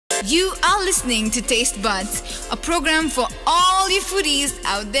You are listening to Taste Buds, a program for all you foodies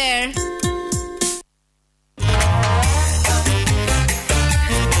out there.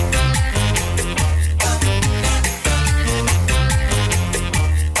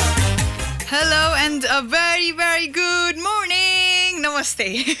 Hello and a very, very good morning.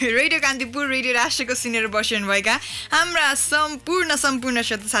 Namaste. Radio Kantipur, Radio राष्ट्रको सुनेर बस्नु भएका हाम्रा सम्पूर्ण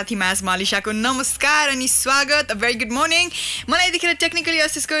साथी माझ मालिशाको नमस्कार अनि स्वागत. very good morning. मलाई यतिखेर टेक्निकली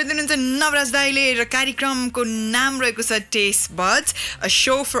असिस्ट गरिदिनुहुन्छ नवराज दाइले र कार्यक्रमको नाम रहेको छ taste buds, a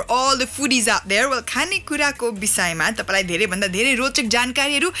show for all the foodies out there. well खानेकुराको विषयमा तपाईलाई धेरै भन्दा धेरै रोचक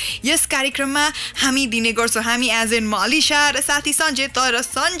जानकारीहरू यस कार्यक्रममा हामी दिने गर्छौं. हामी एज इन मालिशा र साथी सञ्जय. तर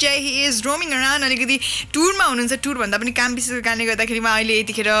Sanjay he is roaming around, अलिकति टुरमा हुनुहुन्छ. टुर भन्दा पनि काम विशेषको कारणले गर्दाखेरिमा अहिले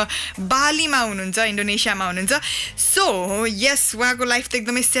यतिखेर बालीमा हुनुहुन्छ, इन्डोनेसियामा हुनुहुन्छ. सो यस, उहाँको लाइफ त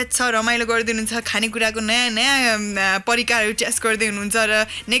एकदमै सेट छ, रमाइलो गरिदिनुहुन्छ, खानेकुराको नयाँ नयाँ परिकारहरू टेस्ट गर्दै हुनुहुन्छ र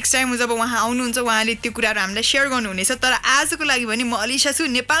नेक्स्ट टाइम जब उहाँ आउनुहुन्छ उहाँले त्यो कुराहरू हामीलाई सेयर गर्नुहुनेछ. तर आजको लागि भने म अलिसा छु,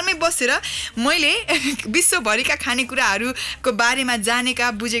 नेपालमै बसेर मैले विश्वभरिका खानेकुराहरूको बारेमा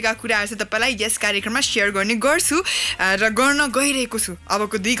जानेका बुझेका कुराहरू चाहिँ तपाईँलाई यस कार्यक्रममा सेयर गर्ने गर्छु र गर्न गइरहेको छु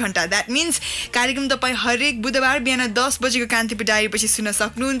अबको 2 घण्टा. द्याट मिन्स कार्यक्रम तपाईँ हरेक बुधबार बिहान 10 बजेको कान्तिपुर डायरी पछि सुन्न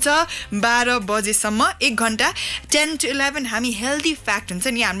सक्नुहुन्छ. 12 बजेसम्म 1 घण्टा 10 to 11 हामी हेल्दी फ्याक्ट हुन्छ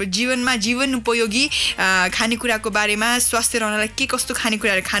नि, हाम्रो जीवनमा जीवन उपयोगी खानेकुराको बारेमा, स्वास्थ्य रहनलाई के कस्तो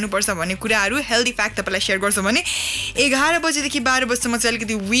खानेकुराहरू खानुपर्छ भन्ने कुराहरू हेल्दी फ्याक्ट तपाईँलाई सेयर गर्छौँ भने 11 बजेदेखि 12 बजेसम्म चाहिँ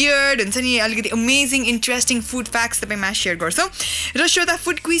अलिकति वियर्ड हुन्छ नि, अलिकति amazing interesting food facts तपाईँमा share गर्छौँ. र श्रोता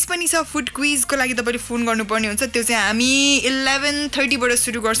फुड क्विज पनि छ. फुड क्विजको लागि तपाईँले फोन गर्नुपर्ने हुन्छ. त्यो चाहिँ हामी 11:30 बाट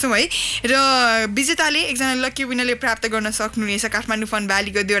सुरु गर्छौँ है. र विजेताले एकजना लकी विनरले प्राप्त गर्न सक्नुहुनेछ Kathmandu fun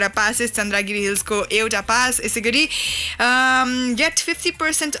भ्यालीको 2 passes, Chandragiri हिल्सको 1 pass. यसै गरी गेट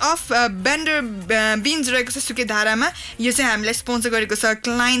 50% अफ बेन्डर बिन्स रहेको छ सुके धारामा. यो चाहिँ हामीलाई स्पोन्सर गरेको छ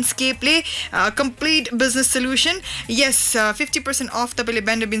क्लाइन्ट्सकेपले, complete business solution. Yes, 50% of तपाईँले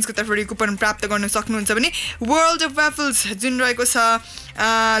बेन्डर बिन्सको तर्फबाट कुपन प्राप्त गर्न सक्नुहुन्छ भने वर्ल्ड अफ वाफल्स जुन रहेको छ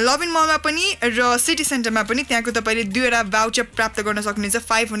लभ इन मलमा पनि र सिटी सेन्टरमा पनि, त्यहाँको तपाईँले 2 भाउचर प्राप्त गर्न सक्नुहुन्छ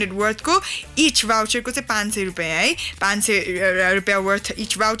 500 वर्थको. इच भाउचरको चाहिँ 500 रुपियाँ है, 500 रुपियाँ वर्थ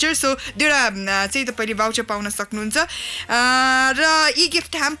इच भाउचर. सो 2 चाहिँ तपाईँले भाउचर पाउन सक्नुहुन्छ. र यी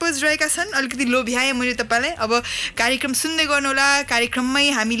गिफ्ट ह्याम्पर्स रहेका छन्. अलिकति लोभ्याएँ मैले तपाईँलाई. अब कार्यक्रम सुन्दै गर्नुहोला. कार्यक्रममै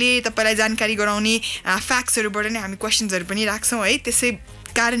हामीले तपाईँलाई जानकारी गराउने फ्याक्ट्सहरूबाट नै हामी क्वेसन्सहरू पनि राख्छौँ है. त्यसै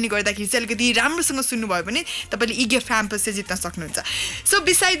कारणले गर्दाखेरि चाहिँ अलिकति राम्रोसँग सुन्नुभयो भने तपाईँले यी गिफ्ट ह्याम्पर्स चाहिँ जित्न सक्नुहुन्छ. सो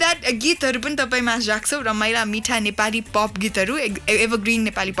बिसाइड द्याट गीतहरू पनि तपाईँ माझ राख्छौँ, रमाइला मिठा नेपाली पप गीतहरू,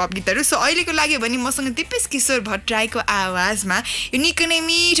 एभरग्रिन नेपाली पप गीतहरू. सो अहिलेको लागि भने मसँग दिपेश किशोर भट्टराईको आवाजमा यो निकै नै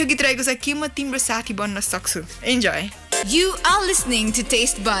मिठो गीत रहेको छ, के म तिम्रो साथी बन्न सक्छु. Enjoy. You are listening to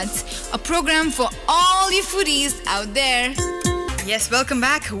Taste Buds, a program for all you foodies out there. Yes, welcome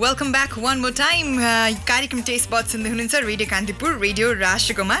back one more time. कार्यक्रम टेस्ट बड्स सुन्दै हुनुहुन्छ radio Kantipur, radio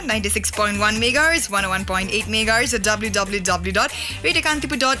राष्ट्रकोमा 96.1 megahertz, 101.8 megahertz,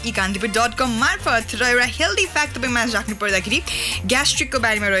 www.radiokantipur.ekantipur.com मार्फत. र एउटा हेल्दी फ्याक्ट तपाईँमा राख्नु पर्दाखेरि ग्यास्ट्रिकको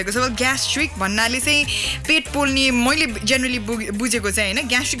बारेमा रहेको छ. ग्यास्ट्रिक भन्नाले चाहिँ पेट पोल्ने, मैले जेनरली बुझेको चाहिँ होइन,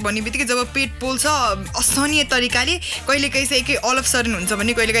 ग्यास्ट्रिक भन्ने बित्तिकै जब पेट पोल्छ असहनीय तरिकाले, कहिलेकाहीँ चाहिँ एकै अल अफ सडन हुन्छ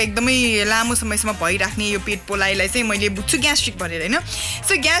भने कहिलेकाहीँ एकदमै लामो समयसम्म भइराख्ने यो पेट पोलाइलाई चाहिँ मैले बुझ्छु ग्यास्ट्रिक भनेर होइन.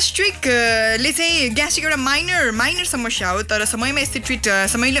 सो ग्यास्ट्रिकले चाहिँ ग्यास्ट्रिक एउटा माइनर समस्या हो, तर समयमा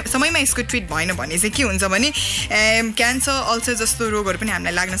यसको ट्रिट भएन भने चाहिँ के हुन्छ भने क्यान्सर, अल्सर जस्तो रोगहरू पनि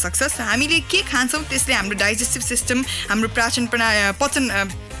हामीलाई लाग्न सक्छ. हामीले के खान्छौँ त्यसले हाम्रो डाइजेस्टिभ सिस्टम, हाम्रो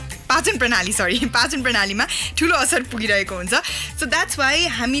पाचन प्रणालीमा ठुलो असर पुगिरहेको हुन्छ. सो द्याट्स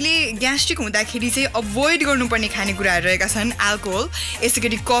वाइ हामीले ग्यास्ट्रिक हुँदाखेरि चाहिँ अभोइड गर्नुपर्ने खानेकुराहरू रहेका छन् अल्कोहल, यसै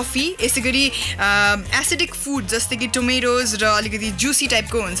गरी कफी, यसै गरी एसिडिक फुड जस्तै कि टोमेटोज र अलिकति जुसी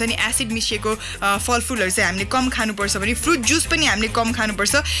टाइपको हुन्छ नि एसिड मिसिएको फलफुलहरू चाहिँ हामीले कम खानुपर्छ भने फ्रुट जुस पनि हामीले कम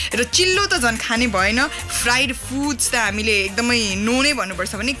खानुपर्छ. र चिल्लो त झन् खाने भएन. फ्राइड फुड्स त हामीले एकदमै नो नै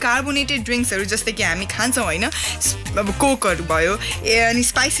भन्नुपर्छ भने कार्बोनेटेड ड्रिङ्क्सहरू जस्तै कि हामी खान्छौँ होइन, अब कोकहरू भयो अनि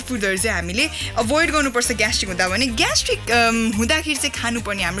स्पाइसी फुड चाहिँ हामीले अभोइड गर्नुपर्छ ग्यास्ट्रिक हुँदा. भने ग्यास्ट्रिक हुँदाखेरि चाहिँ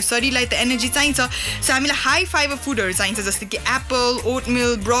खानुपर्ने हाम्रो शरीरलाई त एनर्जी चाहिन्छ. सो हामीलाई हाई फाइबर फुडहरू चाहिन्छ जस्तै कि एप्पल,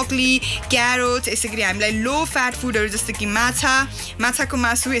 ओटमिल, ब्रोकली, क्यारोट. यसै गरी हामीलाई लो फ्याट फुडहरू जस्तै कि माछाको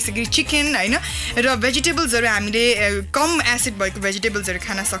मासु, यसै गरी चिकन होइन. र भेजिटेबल्सहरू हामीले कम एसिड भएको भेजिटेबल्सहरू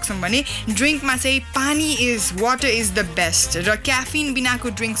खान सक्छौँ भने ड्रिङ्कमा चाहिँ वाटर इज द बेस्ट. र क्याफिन बिनाको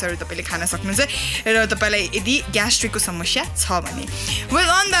ड्रिङ्क्सहरू तपाईँले खान सक्नुहुन्छ र तपाईँलाई यदि ग्यास्ट्रिकको समस्या छ भने. Well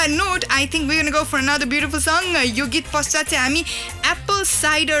on the note, I think we're gonna go for another beautiful song. यो गीत पश्चात चाहिँ हामी एप्पल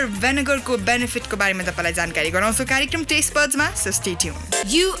साइडर भेनेगरको बेनिफिटको बारेमा तपाईलाई जानकारी गराउँछौँ कार्यक्रम test बड्समा. So stay tuned.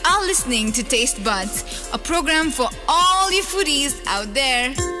 You are listening to Taste Buds, a program for all you foodies out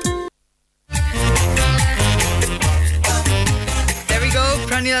there.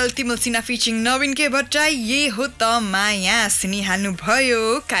 Anil Timalsina फिचिङ नवीन के भट्टराई ये हो त माया सुनिहाल्नु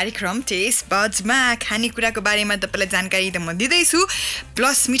भयो कार्यक्रम टेस्ट बड्समा खानेकुराको बारेमा तपाईलाई जानकारी त म दिँदैछु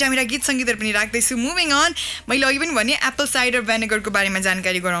प्लस मिठा मिठा गीत सङ्गीतहरू पनि राख्दैछु मुभिङ अन मैले अघि पनि भने एप्पल साइडर भेनेगरको बारेमा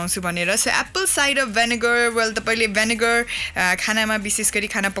जानकारी गराउँछु भनेर so Apple cider vinegar well तपाईँले भेनेगर खानामा विशेष गरी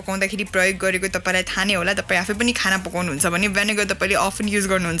खाना पकाउँदाखेरि प्रयोग गरेको तपाईँलाई थाहा नै होला तपाईँ आफै पनि खाना पकाउनुहुन्छ भने भेनेगर तपाईँले अफन युज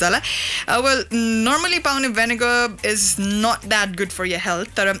गर्नुहुन्छ होला वेल नर्मली पाउने vinegar is not that good for your health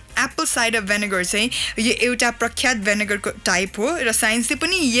तर एप्पल साइडर भेनेगर चाहिँ यो एउटा प्रख्यात भेनेगरको टाइप हो र साइन्सले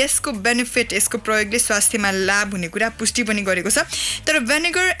पनि यसको बेनिफिट यसको प्रयोगले स्वास्थ्यमा लाभ हुने कुरा पुष्टि पनि गरेको छ तर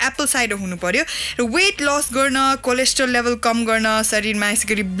भेनेगर एप्पल साइडर हुनु पर्यो र वेट लस गर्न कोलेस्ट्रोल लेभल कम गर्न शरीरमा यसै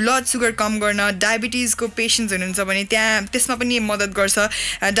गरी ब्लड सुगर कम गर्न डायबिटिजको पेसेन्ट्स हुनुहुन्छ भने त्यसमा पनि मद्दत गर्छ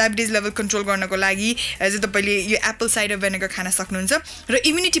डायबिटिज लेभल कन्ट्रोल गर्नको लागि चाहिँ तपाईँले यो एप्पल साइडर भेनेगर खान सक्नुहुन्छ र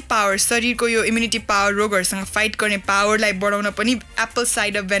इम्युनिटी पावर शरीरको यो इम्युनिटी पावर रोगहरूसँग फाइट गर्ने पावरलाई बढाउन पनि एप्पल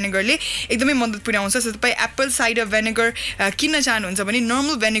साइडर भेनेगरले एकदमै मद्दत पुर्याउँछ सो तपाईँ एप्पल साइडर भेनेगर किन्न चाहनुहुन्छ भने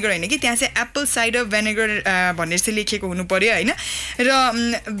नर्मल भेनेगर होइन कि त्यहाँ चाहिँ एप्पल साइडर भेनेगर भनेर चाहिँ लेखेको हुनु पर्यो होइन र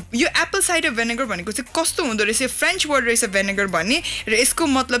यो एप्पल साइडर भेनेगर भनेको चाहिँ कस्तो हुँदो रहेछ फ्रेन्च वर्ड रहेछ भेनेगर भन्ने र यसको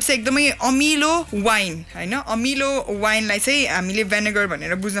मतलब चाहिँ एकदमै अमिलो वाइन होइन अमिलो वाइनलाई चाहिँ हामीले भेनेगर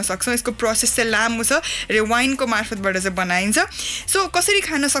भनेर बुझ्न सक्छौँ यसको प्रोसेस चाहिँ लामो छ र वाइनको मार्फतबाट चाहिँ बनाइन्छ सो कसरी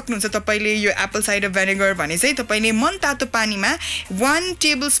खान सक्नुहुन्छ तपाईँले यो एप्पल साइडर भेनेगर भने चाहिँ तपाईँले मनतातो पानीमा 1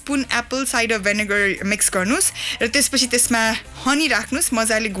 टेबलस्पुन एप्पल साइडर भेनेगर मिक्स गर्नुहोस् र त्यसपछि त्यसमा हनी राख्नुहोस्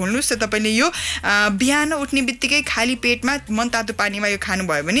मजाले घोल्नुहोस् र तपाईँले यो बिहान उठ्ने बित्तिकै खाली पेटमा मनतातो पानीमा यो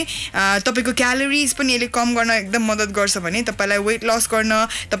खानुभयो भने तपाईँको क्यालोरिज पनि यसले कम गर्न एकदम मद्दत गर्छ भने तपाईँलाई वेट लस गर्न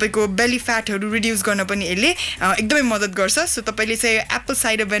तपाईँको बेली फ्याटहरू रिड्युस गर्न पनि यसले एकदमै मद्दत गर्छ सो तपाईँले चाहिँ एप्पल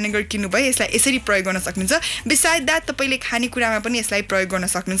साइडर भेनेगर किन्नुभयो यसलाई यसरी प्रयोग गर्न सक्नुहुन्छ बिसाइड द्याट तपाईँले खानेकुरामा पनि यसलाई प्रयोग गर्न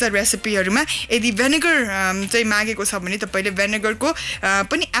सक्नुहुन्छ रेसिपीहरूमा यदि भेनेगर चाहिँ मागेको छ भने तपाईँले भेनेगरको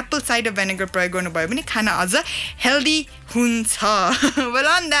पनि एप्पल साइडर भेनेगर प्रयोग गर्नुभयो भने खाना अझ हेल्दी हुन्छ well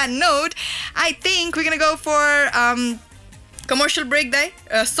on that note I think we're gonna go for commercial brake दाइ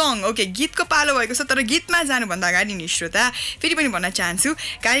सङ ओके गीतको पालो भएको छ तर गीतमा जानुभन्दा अगाडि नि श्रोता फेरि पनि भन्न चाहन्छु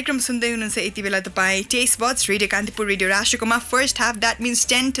कार्यक्रम सुन्दै हुनुहुन्छ यति बेला तपाईँ taste buds radio Kantipur radio राष्ट्रकोमा first half that means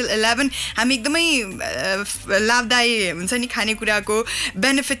 10 till 11 हामी एकदमै लाभदायी हुन्छ नि खानेकुराको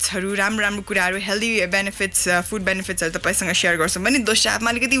बेनिफिट्सहरू राम्रो राम्रो कुराहरू हेल्दी बेनिफिट्स फुड बेनिफिट्सहरू तपाईँसँग सेयर गर्छौँ भने दोस्रो हाफमा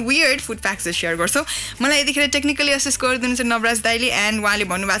अलिकति वियर्ड फुड फ्याक्ट्सहरू सेयर गर्छौँ मलाई यतिखेर टेक्निकली असिस्ट गरिदिनुहुन्छ नवराज दाइले एन्ड उहाँले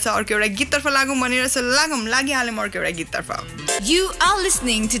भन्नुभएको छ अर्को एउटा गीततर्फ लागौँ भनेर लागिहाल्यौँ अर्को एउटा गीततर्फ You are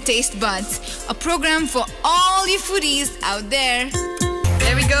listening to Taste Buds, a program for all you foodies out there.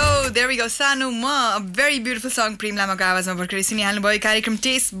 There we go. Sanu ma, a very beautiful song प्रेम लामाको आवाजमा भर्खरै सुनिहाल्नु भयो कार्यक्रम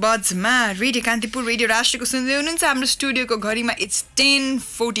टेस्ट बड्समा रेडियो कान्तिपुर रेडियो राष्ट्रको सुन्दै हुनुहुन्छ हाम्रो स्टुडियोको घडीमा इट्स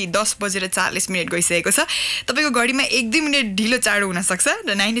 10:40 10 बजेर 40 मिनट गइसकेको छ तपाईँको घडीमा 1-2 मिनट ढिलो चाँडो हुनसक्छ र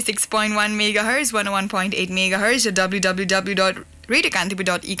 96.1 मेगाहर्ज 101.8 मेगाहर्ज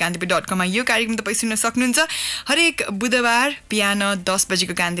www.radiokantipur.com यो कार्यक्रम तपाईँ सुन्न सक्नुहुन्छ हरेक बुधबार बिहान 10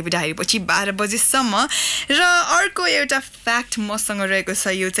 बजेको कान्तिपुर डायरी पछि 12 बजेसम्म र अर्को एउटा फ्याक्ट मसँग रहेको छ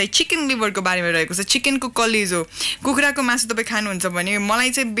यो चाहिँ चिकन लिभरको बारेमा रहेको छ चिकनको कलेजो कुखुराको मासु तपाईँ खानुहुन्छ भने मलाई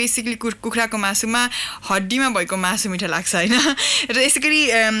चाहिँ बेसिकली कुखुराको मासुमा हड्डीमा भएको मासु मिठो लाग्छ होइन र यसै गरी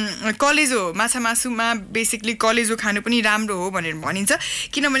कलेजो माछा मासुमा बेसिकली कलेजो खानु पनि राम्रो हो भनेर भनिन्छ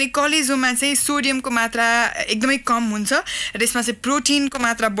किनभने कलेजोमा चाहिँ सोडियमको मात्रा एकदमै कम हुन्छ र यसमा चाहिँ प्रोटिनको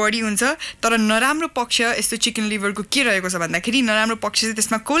मात्रा बढी हुन्छ तर नराम्रो पक्ष यस्तो चिकन लिभरको के रहेको छ भन्दाखेरि नराम्रो पक्ष चाहिँ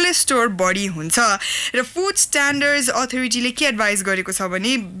त्यसमा कोलेस्ट्रोल बढी हुन्छ र फुड स्ट्यान्डर्ड्स अथोरिटीले के एडभाइस गरेको छ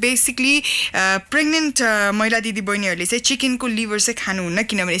भने बेसिकली प्रेग्नेन्ट महिला दिदी बहिनीहरूले चाहिँ चिकनको लिभर चाहिँ खानुहुन्न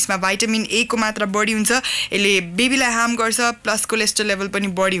किनभने यसमा भाइटामिन ए को मात्रा बढी हुन्छ यसले बेबीलाई हार्म गर्छ प्लस कोलेस्ट्रोल लेभल पनि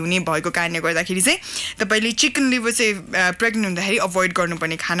बढी हुने भएको कारणले गर्दाखेरि चाहिँ तपाईँले चिकन लिभर चाहिँ प्रेग्नेन्ट हुँदाखेरि अभोइड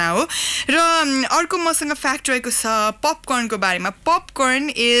गर्नुपर्ने खाना हो र अर्को मसँग फ्याक्ट रहेको छ पपकर्नको बारेमा popcorn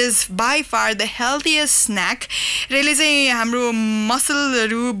is by far the हेल्थिएस्ट snack र यसले चाहिँ हाम्रो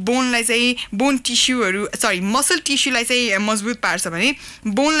मसलहरू बोनलाई चाहिँ बोन टिस्युहरू मसल टिस्युलाई चाहिँ मजबुत पार्छ भने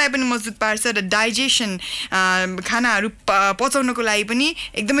बोनलाई पनि मजबुत पार्छ र डाइजेसन खानाहरू पचाउनको लागि पनि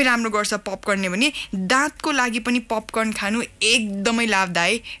एकदमै राम्रो गर्छ पपकर्नले भने दाँतको लागि पनि पपकर्न खानु एकदमै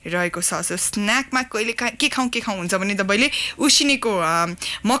लाभदायी रहेको छ सो स्न्याकमा कहिले के खाउँ हुन्छ भने तपाईँले उसिनेको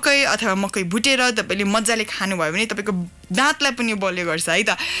मकै अथवा मकै भुटेर तपाईँले मजाले खानुभयो भने तपाईँको दाँतलाई पनि बलियो गर्छ है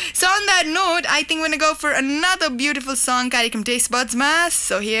त so on that note I think when go for another beautiful song कार्यक्रम test बड्समा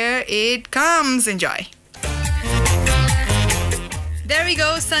so here it comes enjoy There we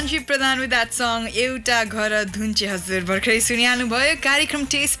go, Sanjeev Pradhan with that song एउटा घर धुन्चे हजुर भर्खरै सुनिहाल्नु भयो कार्यक्रम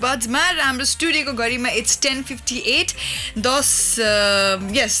टेस्ट बड्स मा हाम्रो स्टुडियोको घडीमा इट्स 10:58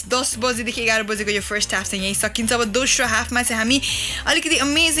 10 बजेदेखि 11 बजेको यो फर्स्ट हाफ चाहिँ यही सकिन्छ अब दोस्रो हाफमा चाहिँ हामी अलिकति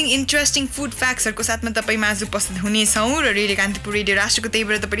अमेजिङ इन्ट्रेस्टिङ फुड फ्याक्ट्सहरुको साथमा तपाईमा आज उपस्थित हुनेछौं र रेडियो कान्तिपुर रेडियो राष्ट्रको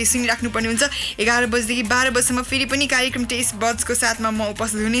तैबाट तपाईले सुनिराख्नु पर्ने हुन्छ 11 बजेदेखि 12 बजेसम्म फेरि पनि कार्यक्रम टेस्ट बड्सको साथमा म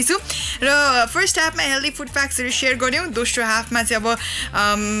उपस्थित हुनेछु र फर्स्ट हाफमा हेल्दी फुड फ्याक्ट्सहरु शेयर गर्यौं दोस्रो हाफमा चाहिँ अब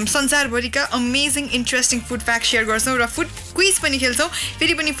संसारभरिका amazing interesting food fact share गर्छौं र फुड क्विज पनि खेल्छौं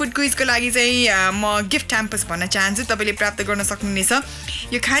फेरि पनि फुड क्विजको लागि चाहिँ म गिफ्ट ह्याम्पर्स भन्न चाहन्छु तपाईले प्राप्त गर्न सक्नुहुनेछ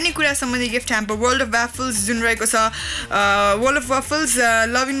यो खानेकुरा सम्बन्धी gift hamper world of waffles जुन रहेको छ world of waffles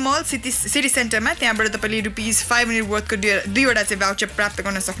लभिन mall city सेन्टरमा त्यहाँबाट तपाईले रुपीस 500 वर्थको दुईवटा चाहिँ भाउचर प्राप्त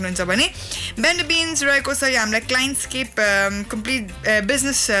गर्न सक्नुहुन्छ भने बेन्ड बिन्स रहेको छ हामीलाई क्लाइन्टस्केप कम्प्लिट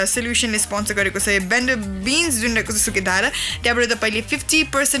बिजनेस सोल्युसनले स्पोन्सर गरेको छ बेन्ड बिन्स जुन रहेको छ सुकेधारा त्यहाँबाट तपाईले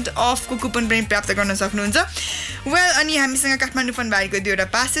 50% अफ को कुपन पनि प्राप्त गर्न सक्नुहुन्छ वेल अनि हामीसँग काठमाडौँ फन भ्यालीको दुईवटा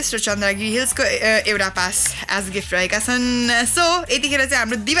पासेस र चन्द्रगिरी हिल्सको एउटा पास एज गिफ्ट रहेका छन् सो यतिखेर चाहिँ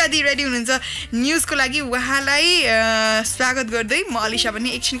हाम्रो दिवादी रेडी हुनुहुन्छ न्यूजको लागि उहाँलाई स्वागत गर्दै म अलिशा पनि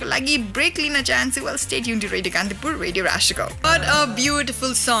एकछिनको लागि ब्रेक लिन चाहन्छु well stay tune to radio Kantipur radio राष्ट्रको व्हाट अ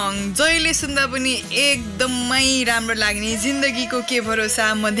ब्युटिफुल सङ जहिले सुन्दा पनि एकदमै राम्रो लाग्ने जिन्दगीको के भरोसा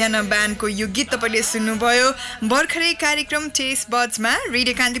मध्याह्न ब्यान्डको यो गीत तपाईले सुन्नुभयो भर्खरै कार्यक्रम टेस्ट बड्समा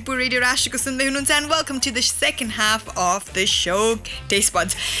रेडियो कान्तिपुर रेडियो राष्ट्रको सुन्दै हुनुहुन्छ and welcome to the second half of the show taste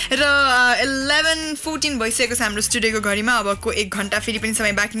buds र 11:14 भइसकेको छ हाम्रो स्टुडियोको घडीमा अबको 1 घण्टा फेरि पनि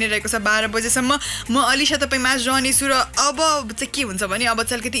समय बाँकी नै रहेको छ 12 बजेसम्म म अलिशा तपाईमा रहनेछु र अब चाहिँ के हुन्छ भने अब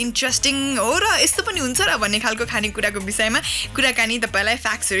चाहिँ अलिकति इन्ट्रेस्टिङ हो र यस्तो पनि हुन्छ र भन्ने खालको खानेकुराको विषयमा कुराकानी तपाईलाई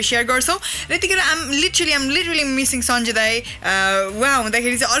फ्याक्ट्सहरु शेयर गर्छौं र यतिखेर आम लिटरली मिसिङ सञ्जय दाइ उहाँ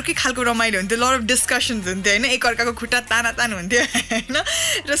हुँदाखेरि चाहिँ अर्कै खालको रमाइलो हुन्थ्यो लट अफ डिस्कसन्स हुन्थ्यो हैन एक अर्काको खुट्टा तान हुन्थ्यो हैन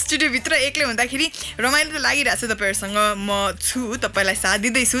र स्टुडियोभित्र एक्लै हुँदाखेरि रमाइलो त लागिरहेछ तपाईहरुसँग म छु तपाईलाई साथ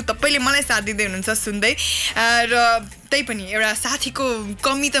दिँदैछु तपाईले मलाई साथ दिँदै हुनुहुन्छ सुन्दै र त्यही पनि एउटा साथीको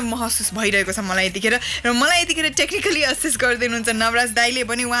कमी त महसुस भइरहेको छ मलाई यतिखेर र मलाई यतिखेर टेक्निकली असिस्ट गर्दै हुनुहुन्छ नवराज दाइले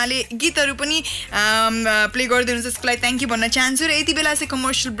पनि उहाँले गीतहरु पनि प्ले गर्दै हुनुहुन्छ त्यसको लागि थ्यांक यू भन्न चाहन्छु र यति बेला चाहिँ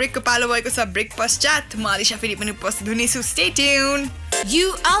कमर्शियल ब्रेकको पालो भएको छ ब्रेक पश्चात म अलिशा फेरि पनि उपस्थित हुनेछु stay tune You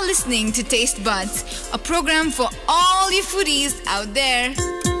are listening to Taste Buds, a program for all you foodies out there.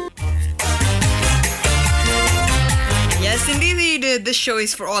 Yes, indeed. This show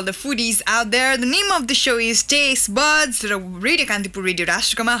is for all the foodies out there. The name of the show is Taste Buds. Radio Kantipur Radio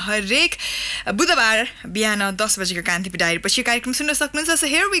Rashtrama हरेक बुधबार बिहान 10 बजेको Kantipur diary पछि कार्यक्रम सुन्न सक्नुहुन्छ. So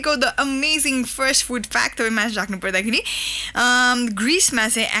here we go, the amazing first food fact तपाईमा राख्नु पर्दाखेरि ग्रीसमा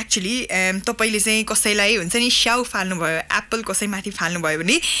चाहिँ एक्चुअली तपाईले चाहिँ कसैलाई हुन्छ नि स्याउ फाल्नु भयो एप्पल कसैमाथि फाल्नु भयो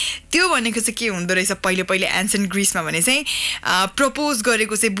भने त्यो भनेको चाहिँ के हुँदो रहेछ पहिले एन्सियन्ट ग्रीसमा भने चाहिँ प्रपोज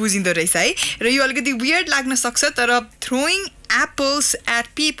गरेको चाहिँ बुझिँदो रहेछ है र यो अलिकति वियर्ड लाग्न सक्छ तर throwing apples at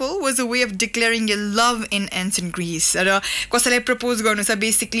people was a way of declaring your love in ancient Greece. र कसैलाई प्रपोज गर्नु छ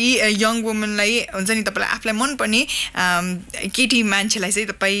बेसिकली यङ वुमनलाई हुन्छ नि तपाईलाई आफुलाई मन पर्ने केटी मान्छेलाई चाहिँ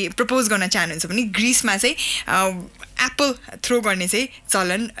तपाई प्रपोज गर्न चाहनुहुन्छ भने ग्रीसमा चाहिँ एप्पल थ्रो गर्ने चाहिँ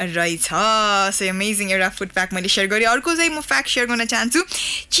चलन रहेछ सो अमेजिङ एउटा फुड फ्याक्ट मैले शेयर गरे अर्को चाहिँ म फ्याक्ट शेयर गर्न चाहन्छु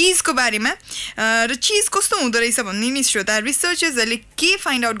चीजको बारेमा र चीज कस्तो हुँदो रहेछ भन्ने नि श्रोता रिसर्चर्सहरुले के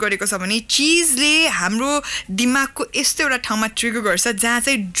फाइन्ड आउट गरेको छ भने चीजले हाम्रो दिमागको यस्तो एउटा ठाउँमा ट्रिगर गर्छ जहाँ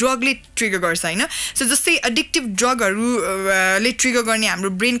चाहिँ ड्रगले ट्रिगर गर्छ हैन सो जस्तै एडिक्टिभ ड्रगहरुले ट्रिगर गर्ने हाम्रो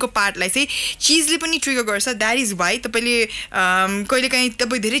ब्रेनको पार्टलाई चाहिँ चीजले पनि ट्रिगर गर्छ दैट इज व्हाई तपाईले कहिलेकाहीँ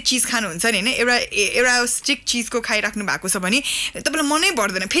तपाई धेरै चीज खानुहुन्छ नि हैन एउटा स्टिक चीजको खाइराख्नु भएको छ भने तपाईलाई मनै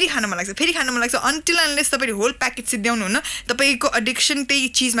पर्दैन फेरि खान मन लाग्छ अन्टिल अनलेस तपाईले होल प्याकेट सिध्याउनु हुन्न तपाईको एडिक्सन त्यही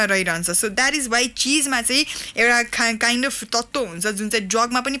चीजमा रहिरहन्छ सो दैट इज व्हाई चीजमा चाहिँ एउटा काइन्ड अफ तत्त्व हुन्छ जुन चाहिँ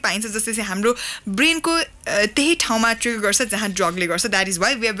ड्रगमा पनि पाइन्छ जस्तै चाहिँ हाम्रो ब्रेनको त्यही ठाउँमा ट्रिगर गर्छ जहाँ ड्रगले गर्छ that is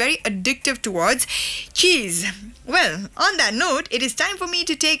why we are very addictive towards चीज well on that note it is time for me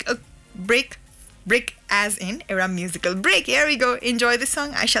to take a break as in a musical break. Here we go. Enjoy the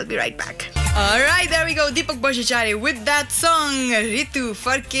song. I shall be right back. Alright, there we go. Deepak Bhattacharya with that song. Ritu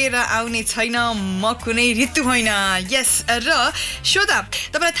फर्केर आउने छैन म कुनै ऋतु होइन. Yes, र श्रोता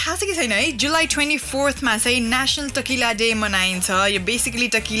तपाईलाई थाहा छ कि छैन है जुलाई 24th मा चाहिँ नेशनल टकिला डे मनाइन्छ. यो बेसिकली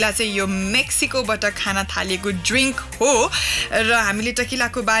टकिला चाहिँ यो मेक्सिकोबाट खान थालेको ड्रिंक हो र हामीले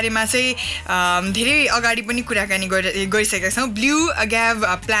टकिलाको बारेमा चाहिँ धेरै अगाडि पनि कुराकानी गरिसकेका छौं. ब्लू अगाव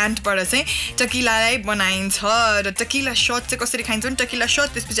प्लान्टबाट चाहिँ टकिलालाई बनाइन्छ र टकिला शट चाहिँ कसरी खाइन्छ भने टकिला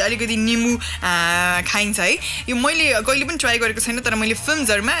शट त्यसपछि अलिकति निमु खाइन्छ है यो मैले कहिले पनि ट्राई गरेको छैन तर मैले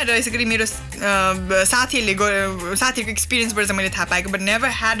फिल्म्सहरुमा र यसै गरी मेरो साथीहरुको एक्सपिरियन्सबाट चाहिँ मैले थाहा पाएको but never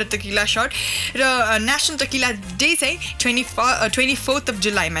had a tequila shot र नेशनल tequila डे चाहिँ 24th of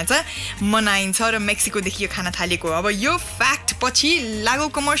जुलाईमा चाहिँ मनाइन्छ र मेक्सिकोदेखि यो खाना थालेको अब यो फ्याक्ट पछि लागौ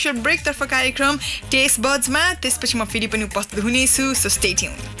कमर्शियल ब्रेक तर्फ कार्यक्रम टेस्ट बड्समा त्यसपछि म फेरि पनि उपस्थित हुनेछु so stay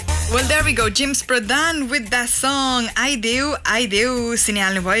tuned Well, there we go. James Pradhan with that song. I do.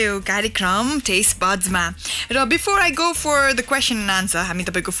 Sinihalnu bhayo कार्यक्रम Taste Buds ma. र before I go for the question and answer, हामी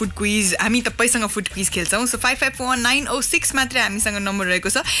तपाईको food quiz, हामी तपाईसँग food quiz खेल्छौं. So 55419006 मात्रै हामीसँग number रहेको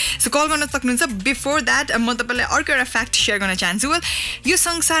छ. So कल गर्न सक्नुहुन्छ. Before that, म तपाईलाई अर्को एउटा फ्याक्ट शेयर गर्न चाहन्छु. Well, यो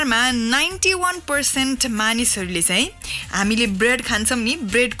संसारमा 91% मानिसहरूले चाहिँ हामीले ब्रेड खान्छौं नि,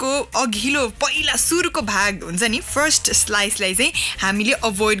 ब्रेडको अघिल्लो पहिला सुरुको भाग हुन्छ नि, फर्स्ट स्लाइसलाई चाहिँ हामीले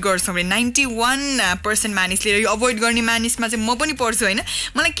अभोइड गर्छौं. 91% मानिसले यो अभोइड गर्ने मानिसमा चाहिँ म पनि पर्छु हैन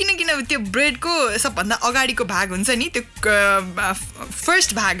मलाई किन त्यो ब्रेडको सबभन्दा अगाडिको भाग हुन्छ नि त्यो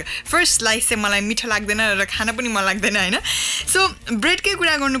फर्स्ट स्लाइस चाहिँ मलाई मिठो लाग्दैन र खान पनि मन लाग्दैन हैन सो ब्रेडकै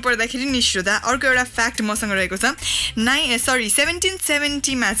कुरा गर्नु पर्दाखेरि नि श्रोता अर्को एउटा फ्याक्ट मसँग रहेको छ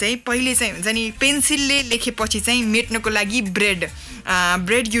 1770 मा चाहिँ पहिले चाहिँ हुन्छ नि पेन्सिलले लेखेपछि चाहिँ मेट्नको लागि ब्रेड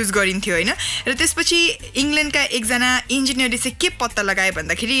युज गरिन्थ्यो हैन र त्यसपछि इंग्ल्यान्डका एकजना इन्जिनियरले चाहिँ के पत्ता लगाए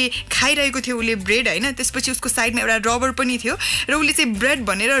भन्दाखेरि खाइरहेको थियो उले ब्रेड हैन त्यसपछि उसको साइडमा एउटा रबर पनि थियो र उले चाहिँ ब्रेड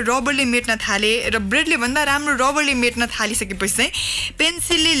भनेर रबरले मेट्न थाले र ब्रेडले भन्दा राम्रो रबरले मेट्न थालिसकेपछि चाहिँ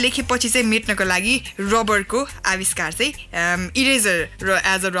पेन्सिलले लेखेपछि चाहिँ मेट्नको लागि रबरको आविष्कार चाहिँ इरेजर र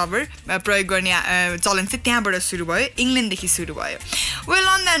एज अ रबर प्रयोग गर्ने चलन चाहिँ त्यहाँबाट सुरु भयो इंग्ल्यान्डदेखि सुरु भयो well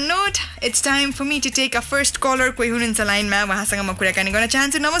on that note it's time for me to take a first colour कोही हुनुहुन्छ लाइनमा उहाँसँग म कुराकानी गर्न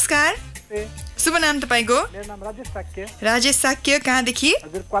चाहन्छु नमस्कार शुभ नाम तपाईको मेरो नाम राजेश साक्य कहाँदेखि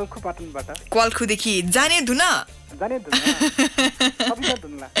हजुर क्वाल्खुपाटनबाट क्वाल्खुदेखि जाने धुन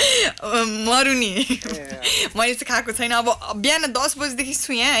मरुनी मैले चाहिँ खाएको छैन अब बिहान 10 बजेदेखि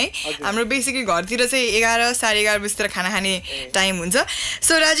छु यहाँ है हाम्रो बेसिकली घरतिर चाहिँ 11 साढे 11 बजेतिर खाना खाने टाइम हुन्छ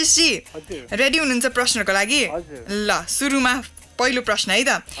सो राजेश जी रेडी हुनुहुन्छ प्रश्नको लागि ल सुरुमा पहिलो प्रश्न है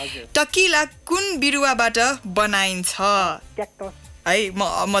त टकिला कुन बिरुवाबाट बनाइन्छ क्याक्टस है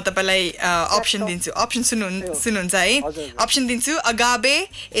म तपाईलाई अप्सन दिन्छु अप्सन सुन्नुहुन्छ है अप्सन दिन्छु अगाबे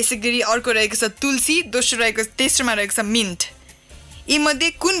यसैगरी अर्को रहेको छ तुलसी तेस्रोमा रहेको छ मिन्ट यी मध्ये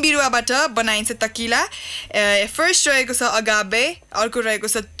कुन बिरुवाबाट बनाइन्छ तकिला फर्स्ट रहेको छ अगाबे अर्को रहेको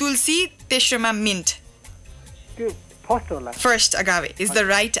छ तुलसी तेस्रोमा minute first अगाबे is the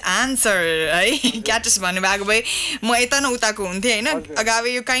right answer है क्याटस भन्नुभएको भए म यता न उताको हुन्थेँ हैन अगाबे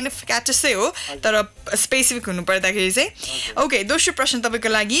यो काइन्ड अफ क्याटसै हो तर स्पेसिफिक हुनु पर्दाखेरि चाहिँ ओके दोस्रो प्रश्न तपाईको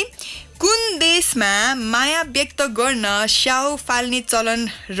लागि कुन देशमा माया व्यक्त गर्न स्याउ फाल्ने चलन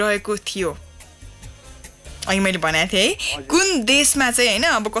रहेको थियो अघि मैले भनेको थिएँ है कुन देशमा चाहिँ हैन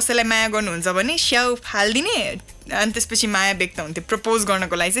अब कसैलाई माया गर्नुहुन्छ भने स्याउ फाल्दिने अनि त्यसपछि माया व्यक्त हुन्थ्यो प्रपोज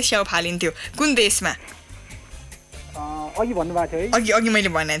गर्नको लागि चाहिँ स्याउ फालिन्थ्यो कुन देशमा अघि भन्नुभएको थियो है अघि मैले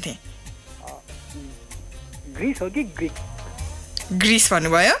भनेको थिएँ ग्रीस हो कि ग्रीस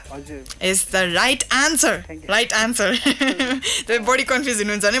भन्नुभयो हजुर इज द राइट आन्सर तपाईँ बढी कन्फ्युज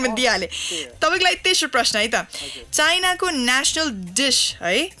हुनुहुन्छ भने म दिइहालेँ तपाईँको लागि तेस्रो प्रश्न है त चाइनाको नेसनल डिस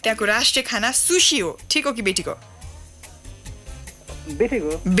है त्यहाँको राष्ट्रिय खाना सुशी हो ठिक हो कि बेटीको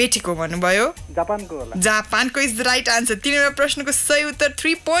बेटीको भन्नुभयो जापानको इज द राइट आन्सर तीनवटा प्रश्नको सही उत्तर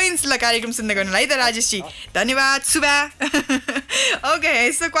 3 पोइन्ट्स ल कार्यक्रम सुन्दै गर्नुलाई त राजेश जी धन्यवाद शुभा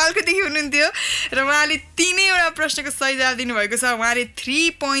ओके सो क्वालकोदेखि हुनुहुन्थ्यो र उहाँले तीनैवटा प्रश्नको सही जवाब दिनुभएको छ उहाँले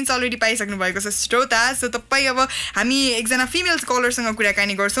 3 पोइन्ट्स अलरेडी पाइसक्नु भएको छ श्रोता सो तपाईँ अब हामी एकजना फिमेल कलरसँग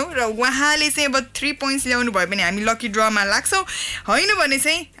कुराकानी गर्छौँ र उहाँले चाहिँ अब 3 पोइन्ट्स ल्याउनु भयो भने हामी लकी ड्रमा लाग्छौँ होइन भने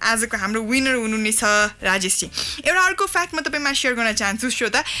चाहिँ आजको हाम्रो विनर हुनुहुने छ राजेश जी एउटा अर्को फ्याक्ट म तपाईँमा सेयर गर्न चाहन्छु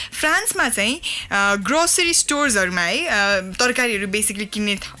श्रोता फ्रान्समा चाहिँ ग्रोसरी स्टोर्सहरुमा है तरकारीहरु बेसिकली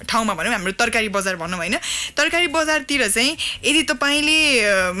किन्ने ठाउँमा भनौं हाम्रो तरकारी बजार भनौं हैन तरकारी बजारतिर चाहिँ यदि तपाईले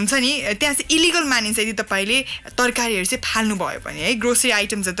हुन्छ नि त्यहाँ चाहिँ इलिगल मानिन्छ यदि तपाईले तरकारीहरु चाहिँ फाल्नु भयो भने है ग्रोसरी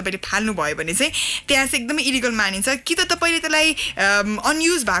आइटम्सहरु तपाईले फाल्नु भयो भने चाहिँ त्यहाँ चाहिँ एकदमै इलिगल मानिन्छ कि त तपाईले त्यसलाई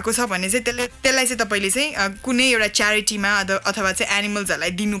अनयुज भएको छ भने चाहिँ त्यसलाई चाहिँ तपाईले चाहिँ कुनै एउटा च्यारिटीमा अथवा चाहिँ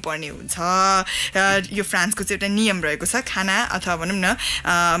एनिमल्सहरुलाई दिनुपर्ने हुन्छ यो फ्रान्सको चाहिँ एउटा नियम रहेको छ खाना अथवा भनौं न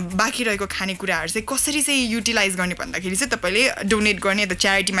बाँकी रहेको खानेकुराहरु चाहिँ कसरी चाहिँ युटिलाइज गर्ने भन्दाखेरि चाहिँ तपाईले डोनेट गर्ने अथवा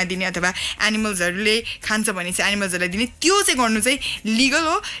च्यारिटीमा दिने अथवा एनिमल्सहरुले खान्छ भने चाहिँ एनिमल्सहरुलाई दिने त्यो चाहिँ गर्नु चाहिँ लिगल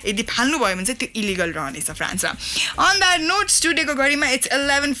हो यदि फाल्नु भयो भने चाहिँ त्यो इलिगल रहनेछ फ्रान्समा अन दैट नोट स्टुडियोको घडीमा इट्स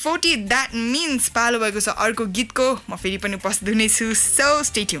 11:40 दैट मीन्स पालो भएको छ अर्को गीतको म फेरि पनि उपस्थित हुने छु so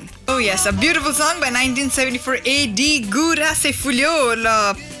stay tune oh yes a beautiful song by 1974 AD गुरासे फुल्यो ल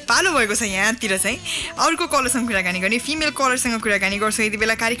पालो भएको छ यहाँतिर चाहिँ अर्को कलरसँग कुराकानी गर्ने फिमेल कलरसँग कुराकानी गर्छौँ यति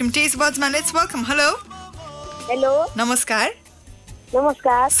बेला कार्यक्रम test बड्समा let's welcome hello hello नमस्कार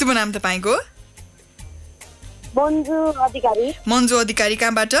नमस्कार शुभ नाम तपाईँको मन्जु अधिकारी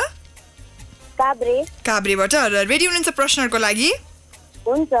कहाँबाट काभ्रेबाट र रेडी हुनुहुन्छ प्रश्नहरूको लागि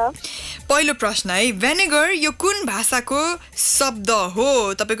हुन्छ पहिलो प्रश्न है भेनेगर यो कुन भाषाको शब्द हो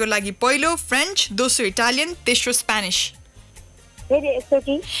तपाईको लागि पहिलो फ्रेन्च दोस्रो इटालियन तेस्रो स्पेनिश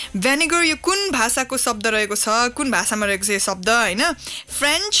भेनेगर यो कुन भाषाको शब्द रहेको छ कुन भाषामा रहेको छ यो शब्द हैन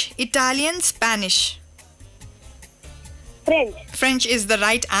French Italian Spanish French is the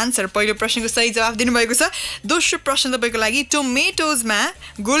right answer पहिलो प्रश्नको सही जवाफ दिनुभएको छ दोस्रो प्रश्न तपाईको लागि टोमेटोजमा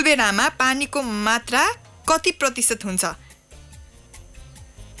गोलबेरामा पानीको मात्रा कति प्रतिशत हुन्छ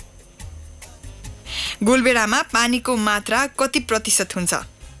गोलबेरामा पानीको मात्रा कति प्रतिशत हुन्छ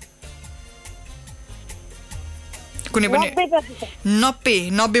कुनै पनि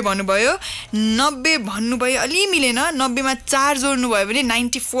 90 भन्नुभयो 90 भन्नुभयो अलि मिलेन 90 मा 4 जोड्नु भयो भने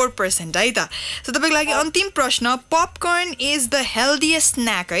 94% है त सो तपाईको लागि अन्तिम प्रश्न popcorn is the healthiest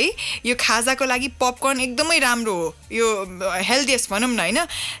snack है यो खाजाको लागि पपकर्न एकदमै राम्रो हो यो हेल्दिएस्ट भनौं न हैन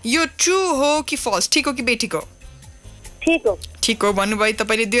यो ट्रू हो कि फल्स ठीक हो कि बेठिक हो ठीक हो भन्नुभयो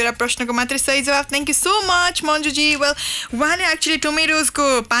तपाईले दुईवटा प्रश्नको मात्रै सही जवाफ thank you so much मन्जुजी well उहाँले एक्चुअली टोमेटोजको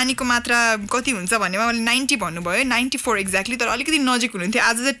पानीको मात्रा कति हुन्छ भन्नेमा उहाँले 90 भन्नुभयो 94 एक्ज्याक्टली तर अलिकति नजिक हुनुहुन्थ्यो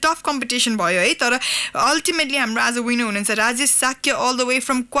आज चाहिँ टफ कम्पिटिसन भयो है तर अल्टिमेटली हाम्रो आज विनर हुनुहुन्छ Rajesh Shakya all the way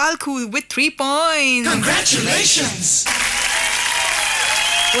from क्वालखु with 3 points congratulations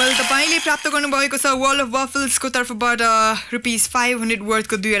well तपाईले प्राप्त गर्नुभएको छ वर्ल्ड अफ वफल्सको तर्फबाट ₹500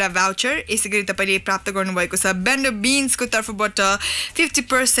 वर्थको दुईवटा भाउचर यसैगरी तपाईले प्राप्त गर्नुभएको छ बेन्डर बिन्सको तर्फबाट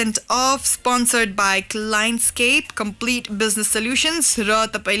 50% of sponsored by क्लाइन्टस्केप complete business solutions र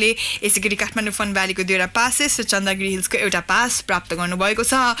तपाईले यसैगरी काठमाडौँ फन भ्यालीको दुईवटा पासेस र चन्दागिरी हिल्सको एउटा पास प्राप्त गर्नुभएको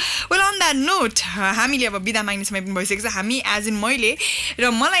छ वेल अन द्याट नोट हामीले अब बिदा माग्ने समय पनि भइसकेको छ हामी एज इन मैले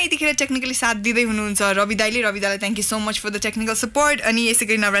र मलाई यतिखेर टेक्निकली साथ दिँदै हुनुहुन्छ रवि दाइले thank you so much for the technical support अनि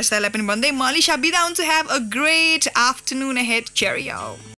यसैगरी नवराजलाई पनि भन्दै म अलिशा बिदा हुन्छु have a great afternoon ahead cheerio